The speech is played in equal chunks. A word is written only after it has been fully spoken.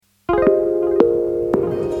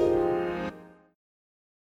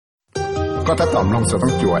ก็ถ้าตอมลงจะต้อ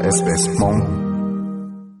งจั่ว SBS มง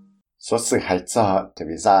số sự hay cho thì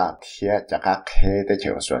vì ra thiệt cho các khế tới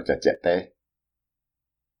chiều số cho chết tế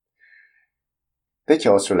tới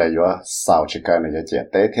chiều số là do sau chỉ cần là chết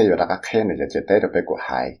tế thì do các khế này chết tế được被của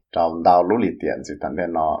hải trong đào lũ lì tiền gì tận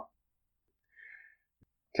bên nó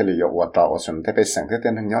thì là do我找我顺thế被省thế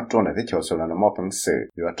tên nhớ trốn là tới chiều số là nó mất bằng sự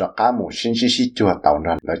do cho cá mù sinh xí chua tàu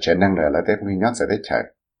ra là chế năng là tới mình nhớ sẽ tới chơi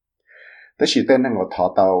tới chỉ tên năng của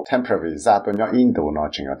thọ tàu temporary ra tôi nhớ Indo nó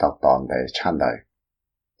chỉ có tàu tòn để chăn đời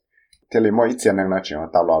thì là mỗi chuyện năng nó chỉ có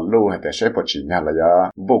tàu lò lưu hay để xếp vào chỉ nhà là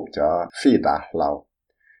do book cho phi đã lâu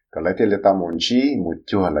còn lại thì là tàu muốn chi muốn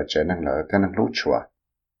chua là chế năng là tên năng lú chua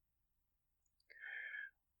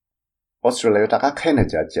Australia ta các cái này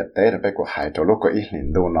chỉ chết tế là phải của hải châu lúc có ít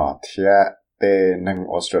liền đâu nó thì tên năng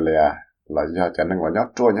Australia là do cho năng của nhót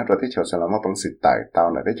chua nhót rồi thì chiều sẽ là mất bằng sự tại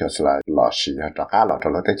tàu này thì chiều sẽ là lò xì cho cá lò cho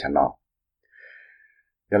nó tới chả nó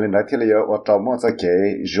giờ lên đấy thì là ở trong mua cái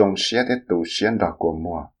dùng xe để tủ xe đó của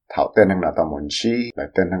mua thảo tên năng là tàu muốn chi là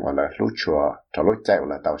tên năng gọi là lúa chùa cho lúa chạy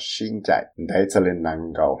là tàu xin chạy đấy cho lên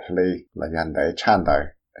năng cầu lì là dàn đấy chan đời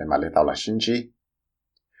mà lên tàu là xin chi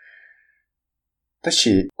tất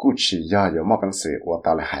chỉ cụ chỉ do有么本事我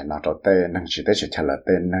到了海那找tên năng chỉ tới chỉ trả lời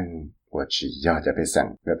tên năng我chỉ do cho bây giờ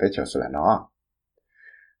để tới chỗ là nó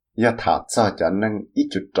giờ thảo cho năng ít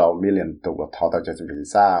chút trâu million tụ và thảo到就是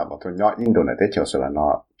visa và tôi nhớ Indo này tới chỗ là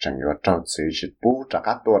nó chẳng có trâu chỉ chỉ bù trả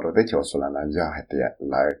cácตัวrồi tới chỗ là nó giờ hai tiền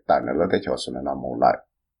lại tại nó tới chỗ là nó mua lại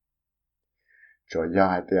rồi giờ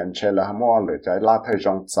hai tiền chơi là mua lại trái lá thay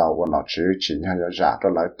trong giàu và nó chỉ nhau giờ trả cho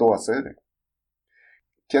lại tua xứ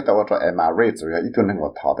thiết tao cho MRA rồi ít tuần năng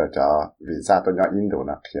của thảo cho visa tôi nhớ Indo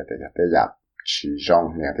này thì để nhập chỉ trong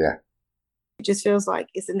này thì It just feels like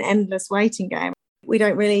it's an endless waiting game. We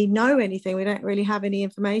don't really know anything. We don't really have any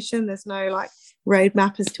information. There's no like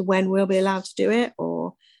roadmap as to when we'll be allowed to do it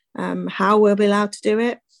or how we'll be allowed to do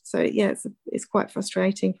it. So yeah, it's quite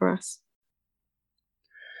frustrating for us.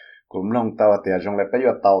 Cũng long tàu thì trong lại bây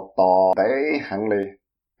giờ tàu to đấy hàng lì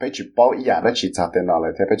bây chỉ bao ý đó chỉ trả tiền nào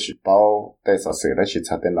lại thế bây chỉ bao để sở sự đó chỉ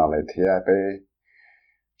trả tiền nào lại thế bây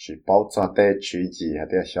chỉ bao cho để chỉ gì hay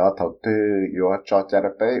để cho đầu tư yếu cho ra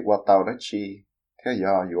bây qua tàu đó chỉ thế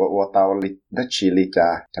giờ yếu qua tàu lịch đó chỉ lịch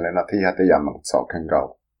cho nên là thì hay để làm một số cần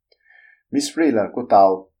cầu Missouri là của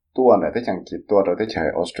tàu tua này để chẳng kịp tua rồi để chạy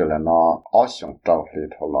Australia nó ở trong tàu lịch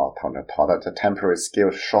thầu lò thầu này thầu cho temporary skill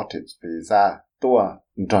shortage visa tua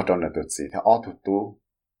cho nó được gì theo auto tu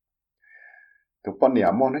tụi bọn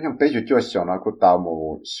nhà mua nóยังไปอยู่ช่วยnó của tàu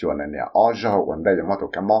một số này nè ở trong vấn đề mà tụi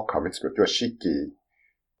cái mỏ khẩu ਵਿੱਚ củaช่วยsĩ kỳ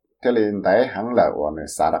thế nên đấy hắn là ở nơi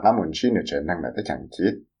xã đặc muốn chi nữa chuyện năng là tới chẳng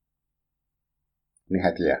kịp Ni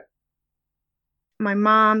hay tiệt. My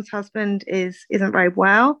mom's husband isn't very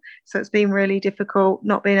well, so it's been really difficult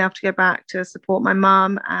not being able to go back to support my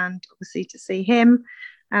mum and obviously to see him.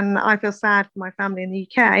 And I feel sad for my family in the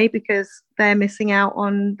UK because they're missing out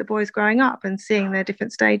on the boys growing up and seeing their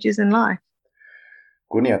different stages in life.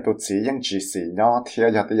 Cú nè tụt chỉ những chỉ xì nhỏ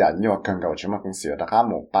thiệt giờ tới giờ nhỏ cần cầu chỉ mà cũng sửa đã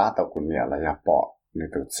một ba tàu cú nè là giờ bỏ nè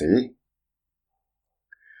tụt chỉ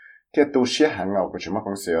thiệt tụt xí hàng ngầu của chỉ mà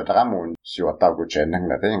cũng sửa đã một sửa tàu của trẻ năng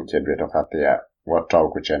là tới những chuyện về đó phát tiệt và tàu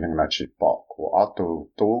của trẻ năng là chỉ bỏ của ở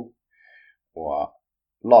tụ và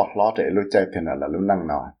lo để lui chạy thì là lui năng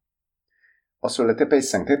nào ở số là thế bây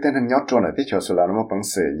giờ thế tên hàng nhỏ trốn là thế chỗ số là nó bằng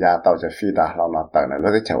sự gia tàu cho phi đã là nó tận là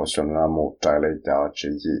thế chỗ số là một trái lại cho chỉ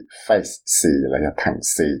face xì là cho thằng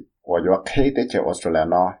xì và do thế thế chỗ số là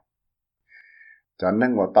nó cho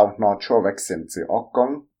nên của tàu nó cho vaccine từ ở công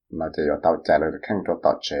mà chỉ có tàu chạy lại khăn cho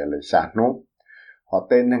tàu chạy lại xa nút họ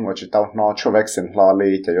tên nên của chỉ tàu nó cho vaccine lo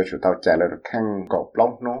li chỉ có chủ tàu chạy lại khăn cổ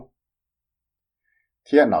block nút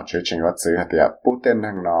thiên nó chỉ chính là sự thì bút tên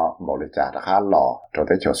hàng nó một lý trả đã khá lọ cho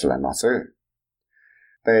tới chỗ số là nó xứ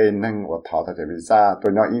tên năng của thọ thì visa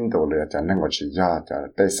tôi nói Indo lừa cho năng của chỉ do cho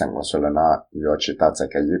tên sang của số là nó do chỉ tạo ra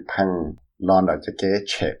cái gì phăng lo là cho cái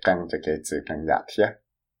trẻ căng cho cái sự căng giả thiết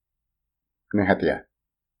nên hạt tiền.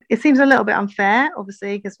 It seems a little bit unfair,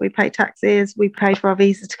 obviously, because we pay taxes, we pay for our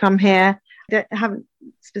visa to come here. They haven't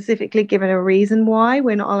specifically given a reason why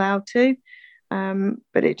we're not allowed to,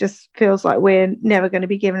 but it just feels like we're never going to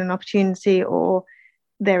be given an opportunity, or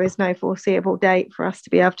there is no foreseeable date for us to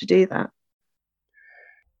be able to do that.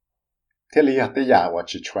 Thế lý hạt giờ tôi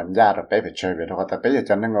chỉ chuẩn ra rồi bây giờ chơi về đó, bây giờ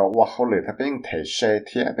cho nên là tôi không lười, bây giờ thể xe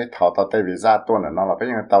thì bây thọ tao tới visa tôi là nó là bây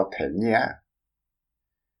giờ tao thể nhé.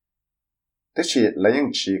 Thế chỉ lấy những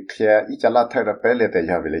chỉ kia ít cho là thay rồi bây giờ để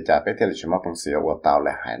giờ về giờ bây giờ là chúng ta cũng sẽ ở tao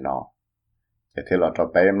lại hay nó. Thế là cho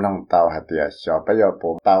bây giờ long tao hạt giờ cho bây giờ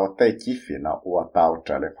bộ tao tới chi phí nó ở tao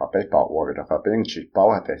trở lại phải bây bỏ ở về đó, bây giờ chỉ bảo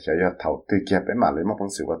hạt giờ giờ thầu tư kia bây mà lấy mà cũng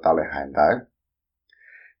sẽ ở tao lại hay đấy.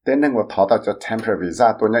 tên nên một thọ tao cho temporary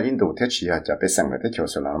visa tôi nhớ Indo thế chỉ là cho bé sang là thế chiều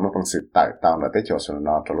số là nó bằng sự tại tao là thế chiều số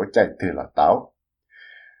nó cho lối chạy từ là tao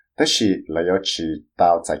thế chỉ là do chỉ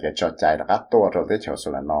tao chạy cái cho chạy là các tua rồi thế chiều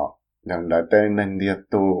số là nó nhưng là tên nên đi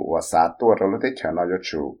tu và xã tua rồi thế chiều nó do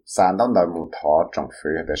chủ xã nó đời một thọ trong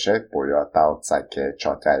phía để sẽ bồi tao chạy cái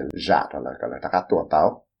cho chạy ra rồi là cái là các tua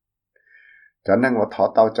tao cho nên我淘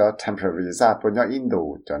到咗 temporary visa 不要印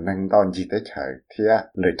度就能到你的去贴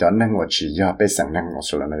你就能我只要被承认我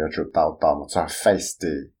说了那要做到我做 face 的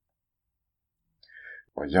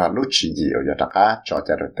我要录取的我要大家做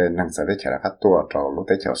在这能在的起来个多做录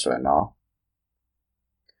的就说了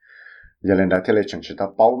有人到这里正知道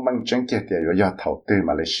保门证件的我要投对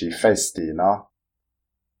嘛来是 face 的呢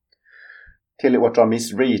这里我做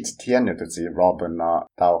Miss Reed 天呢就是 Robin 呢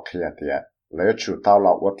到去的lấy chủ tao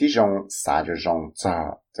là tôi tí dùng xả cho dùng cho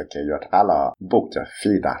cái yếu thá là book cho phi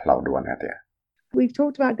đã lâu đuổi này đấy. We've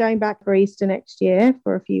talked about going back for Easter next year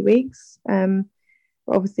for a few weeks.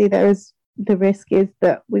 Obviously, there is the risk is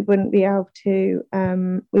that we wouldn't be able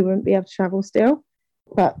to travel still.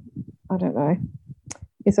 But I don't know.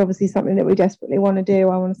 It's obviously something that we desperately want to do.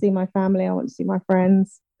 I want to see my family. I want to see my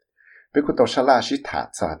friends. Bởi vì tôi sẽ là sĩ thả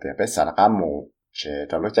cho để bây giờ là cái mù chế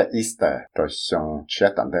cho lúc Easter rồi xong chế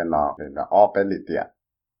tận đây nó để nó ở bên lịch địa.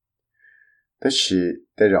 Thế thì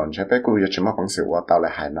để rồi chế bé cũng chỉ mà bằng sự của tao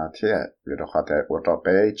lại hay nó thế vì đó họ để của tao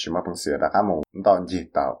bé chỉ mà bằng sự là cái mù đòn gì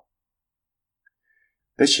tao.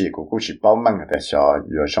 Thế thì cũng chỉ bảo mang để cho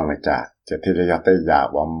rồi xong lại trả chỉ thì là để nhà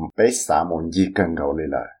và bé xã mù gì cần gấu đi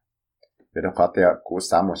là vì đó họ để cũng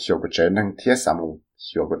xã mù siêu của chế năng thiết xã mù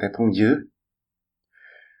siêu của thế thông dữ.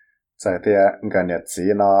 Tại thì người Nhật chỉ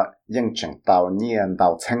nó yên chừng tàu nhiên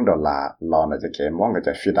tàu chăng đó là lo nó cái món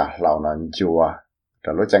cái phi đã lâu nó chua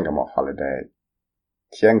rồi lúc chẳng cái một holiday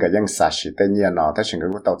thiên cái yên sa sĩ tự nhiên nó ta chừng cái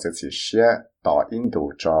tàu chỉ xe tàu Indo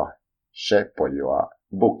cho xe bồi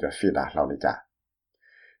book cái phi đã lâu đi cả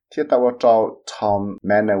thì tàu cho Tom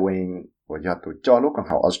Manawing và giờ tụi cho lúc còn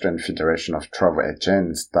học Australian Federation of Travel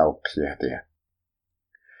Agents tàu kia đi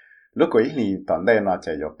lúc ấy thì tận đây nó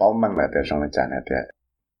chỉ có bảo mang lại để trong cái này đấy.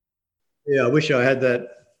 Yeah, I wish I had that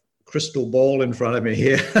crystal ball in front of me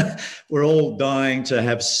here. We're all dying to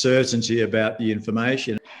have certainty about the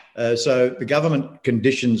information. So the government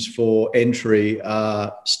conditions for entry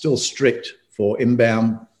are still strict for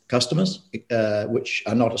inbound customers, which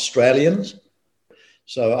are not Australians.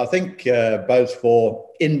 So I think both for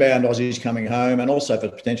inbound Aussies coming home and also for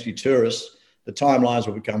potentially tourists, the timelines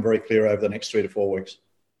will become very clear over the next 3 to 4 weeks.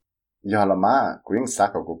 Yeah, lama, quyển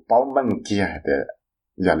sách của bảo măng kia để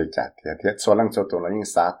giờ lịch trả thì số lần số tụi nó những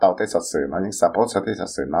xã tàu tới thật sự nó những xã bố tới thật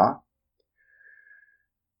sự nó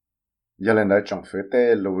giờ lên đây trong phía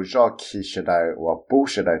tây lũ do khi时代và bố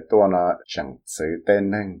时代多呢整水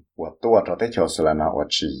tên nên và多cho tới chỗ sự là nó và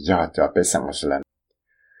chỉ giờ cho bây sang sự là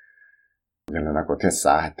giờ lên nó có thể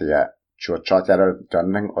xã thì chúa cho ra cho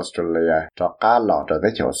nên Australia cho cá lò cho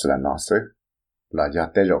tới chỗ sự là nó xứ là giờ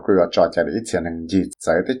tới rồi cứ cho ít tiền nên gì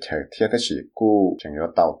tới tới chỗ thì tới chỉ cú chẳng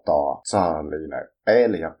có tàu to cho lấy này bé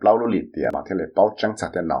là bao lũ lịt tiền mà thế là bao trắng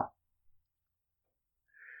sạch thế nào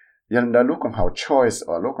giờ đó lúc còn học choice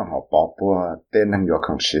ở lúc còn học bỏ bùa tên năng có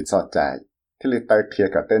không chỉ cho chạy thế là tới kia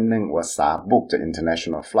cả tên năng và xã book cho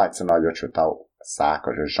international flights nó có chủ tàu xã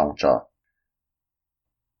có thể dùng cho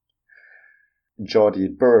Jody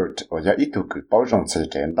Bird ở nhà ít cứ bảo dùng sự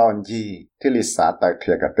kiện đòn gì thế là xã tới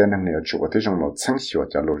kia cả tên năng nhiều chủ thì dùng một sáng sủa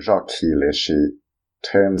cho lũ do khi là chỉ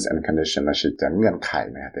terms and conditions là chỉ chẳng ngân khai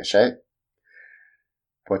này để sẽ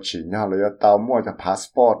và chỉ nhau là tàu mua cho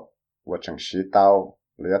passport và chẳng chỉ tàu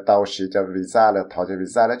là tàu chỉ cho visa là thọ cho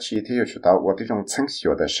visa là chỉ thì chủ tàu và thì trong sáng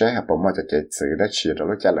sủa để sẽ học mua cho cái chữ là chỉ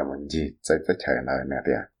rồi cho là mình gì tại cái này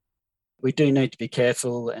nè. We do need to be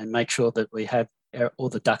careful and make sure that we have all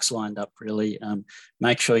the ducks lined up really.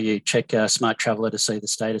 Make sure you check Smart Traveller to see the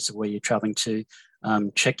status of where you're travelling to.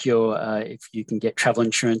 Check your if you can get travel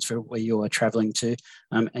insurance for where you are travelling to,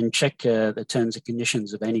 and check the terms and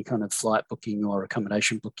conditions of any kind of flight booking or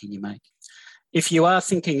accommodation booking you make. If you are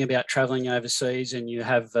thinking about travelling overseas and you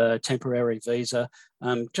have a temporary visa,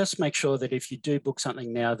 just make sure that if you do book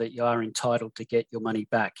something now that you are entitled to get your money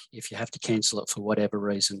back if you have to cancel it for whatever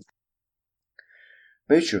reason.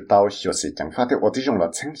 Bây giờ tàu hiểu sự chẳng phát thì tôi dùng là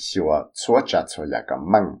chính hiểu chúa trả cho nhà cái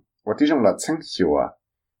măng, tôi dùng là chính hiểu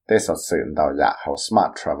để sở sự đào nhà học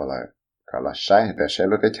Smart Traveller, gọi là sai để sẽ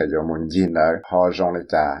lúc đấy cho muốn gì nữa họ dùng lại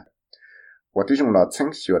trả, tôi dùng là chính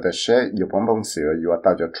hiểu để sẽ yêu bông bông sự yêu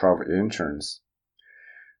đào cho travel insurance,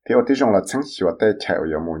 thì tôi dùng là chính hiểu để cho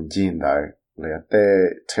yêu muốn gì nữa là để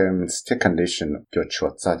terms and condition cho chúa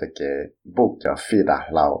trả cho cái book cho phi đã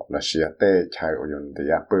lâu là sẽ để cho yêu để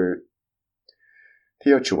bự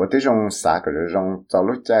theo chủ tới trong xã của trong cho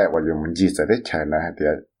lúc chạy và dùng gì sẽ để chạy này thì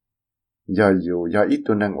do ít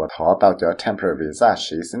tuần năng và thọ tạo cho temporary visa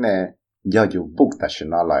sĩ thế này do book ta xin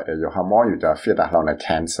nó lại do họ mua cho phía đã lâu này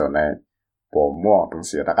cancel này bộ mua bằng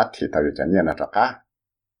sự đã cắt thì tao cho nhiên là cả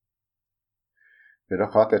vì đó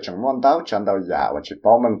khó thì chẳng muốn đào chẳng đào giả và chỉ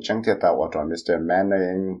bảo mình chẳng thể tao cho Mr.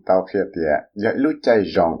 Manning tao khi thì do lúc chạy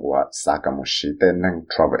rong và xã cả một sĩ tên năng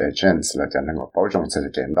travel agents là cho nên họ bảo rong sẽ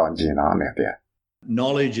kiện đòn gì nó này thì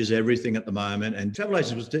knowledge is everything at the moment, and travel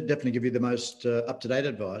agents will definitely give you the most up-to-date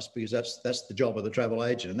advice because that's the job of the travel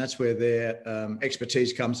agent, and that's where their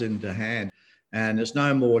expertise comes into hand. And there's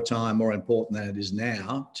no more time more important than it is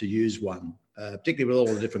now to use one, particularly with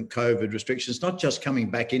all the different COVID restrictions, not just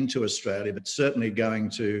coming back into Australia, but certainly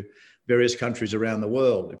going to various countries around the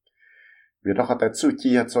world. Vì đó họ tại suy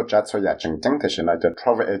chi hết số trả số giá chẳng thì sẽ nói cho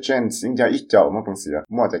travel agents in ra ít chỗ mà bằng sự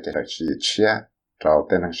mua cho cái gì chia trao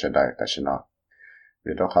tên hàng sẽ đại tại sẽ nói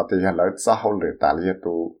vì đó họ thì là xã hội lựa tài liệu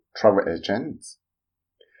tu travel agents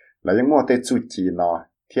là những mua tên suy chi nó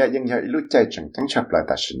thì những nhà lúc chạy chẳng chấp lại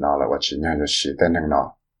tại sẽ nói là what chỉ nhà sĩ tên hàng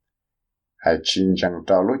nó hay chính chẳng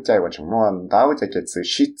trao lúc chạy và chẳng muốn đào cho cái sự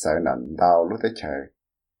shit giải nạn đào lúc đấy chạy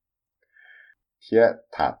thì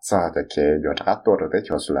thà ra để cái有大多的在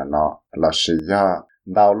就是了呢，老师呀，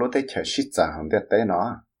到路在开始咋样的对呢？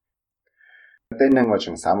对呢，我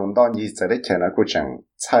从三门到你在的开呢，古正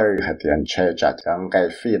菜还点车家将该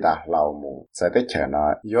飞的老母在的开呢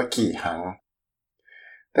有几行，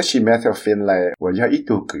但是每条飞来，我要一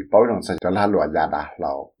度举包容在叫拉罗亚的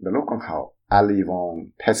老，的路刚好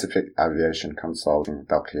，Alivon Pacific Aviation Consulting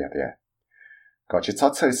到开的，搞去操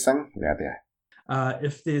车生了的。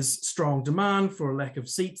If there's strong demand for a lack of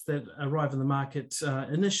seats that arrive in the market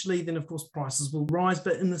initially, then of course prices will rise.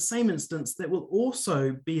 But in the same instance, that will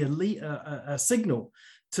also be a signal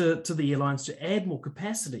to the airlines to add more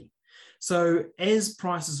capacity. So as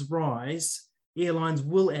prices rise, airlines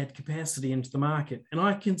will add capacity into the market. And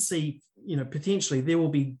I can see, potentially there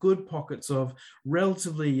will be good pockets of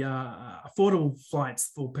relatively affordable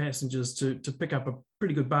flights for passengers to pick up a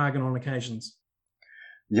pretty good bargain on occasions.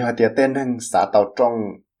 Giờ thì tên hưng xã tàu trong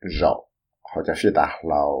rộng họ cho phi đà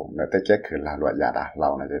lâu người ta cáiคือlà loại giả đà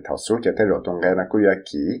lâu này thì thảo số cho tới rồi trong cái là cúi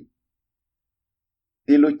kỹ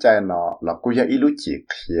đi lúc chạy nó là cúi ít lúc chỉ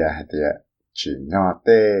kia thì chỉ nhỏ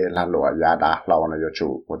tê là loại giả đà lâu này cho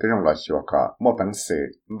chủ của tới trong loại chủ có một bản sự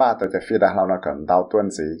ba tàu cho phi đà lâu nó cần đào tuân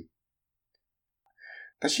gì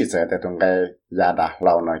tất chỉ sẽ tại trong cái giả đà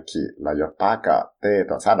lâu này kỹ là do ba cái tê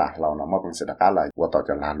tàu xã đà lâu nó một bản sự đặc là của tàu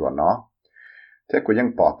cho là loại nó thế cũngยั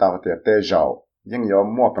งbỏ tàu thì tê dầu nhưng có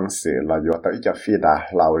mua bằng sự là do tới cho phi đà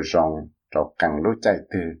lao rong rồi càng lúc chạy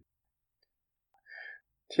từ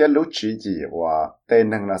thế lúc chỉ gì và tê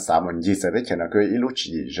nâng là sao mình gì sẽ đấy cho nó cứ ít lúc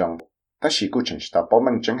chỉ rong ta chỉ cố chỉnh ta bảo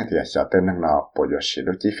mình chẳng thì sao tê nâng nào bỏ vô sự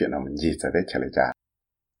lúc chỉ phiền là mình gì sẽ đấy cho lại ra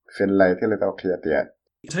phiền lại thì lại tao kia tiệt.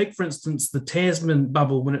 Take, for instance, the Tasman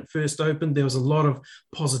bubble when it first opened. There was a lot of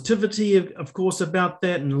positivity, of course, about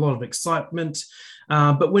that and a lot of excitement.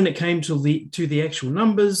 But when it came to the actual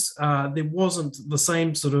numbers, there wasn't the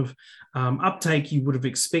same sort of uptake you would have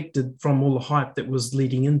expected from all the hype that was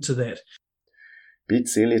leading into that. Bị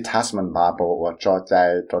xử lý Tasman bubble và cho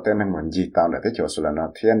chạy cho tên năng mình gì tao là thế chỗ số là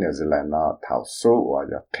nó thiên New Zealand nó thảo số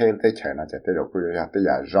và phe thế chạy nó chạy tới chỗ bây giờ tới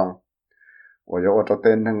giờ rong và giờ cho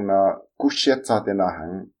tên năng nó cú xét cho tên nó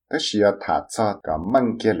hẳn tới giờ thả cho cả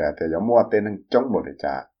măng kia lại thì giờ mua tên năng chống một để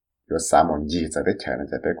trả giờ sao mình gì sẽ tới chạy nó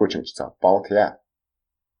chạy tới cú chừng cho bao thế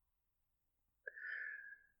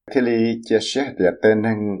thì lý chia sẻ thì tên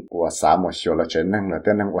năng và xã một số là chuyện năng là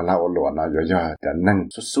tên năng và lao lúa nó giờ tên năng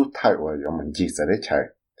xuất thay và giờ mình gì sẽ đấy chạy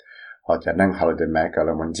họ cho năng họ để mấy cái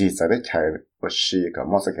là mình gì sẽ đấy chạy và xí cái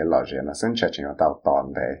mỗi cái lò rèn nó sinh chạy trên tàu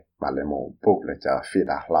toàn đấy mà lại một buộc lại cho phi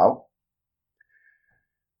đá lão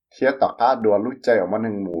thì tất cả đua lúc chạy ở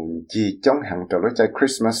mình muốn gì trong hàng cho lúc chạy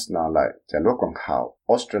Christmas nó lại cho lúc còn hậu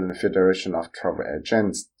Australian Federation of Travel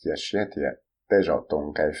Agents chia sẻ thì để rồi tung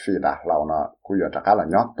cái phi đá lâu nó cũng giờ tất cả là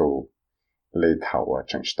nhót tụ lấy thầu ở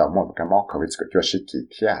trong tàu một cái móc COVID của chúa sĩ kỳ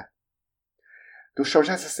thiệt. Tu sau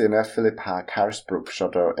ra sẽ nói Philippa Carisbrook cho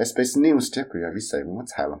SBS News tiếp của vi sĩ muốn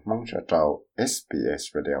thay lòng mong cho SBS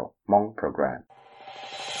Radio mong program.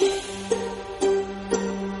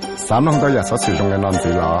 Sám nông tôi giờ sẽ sử dụng cái nón gì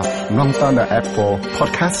là nông tao là Apple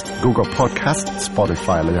Podcast, Google Podcast,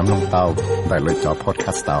 Spotify là nông tao đại lựa chọn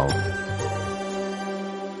podcast tao.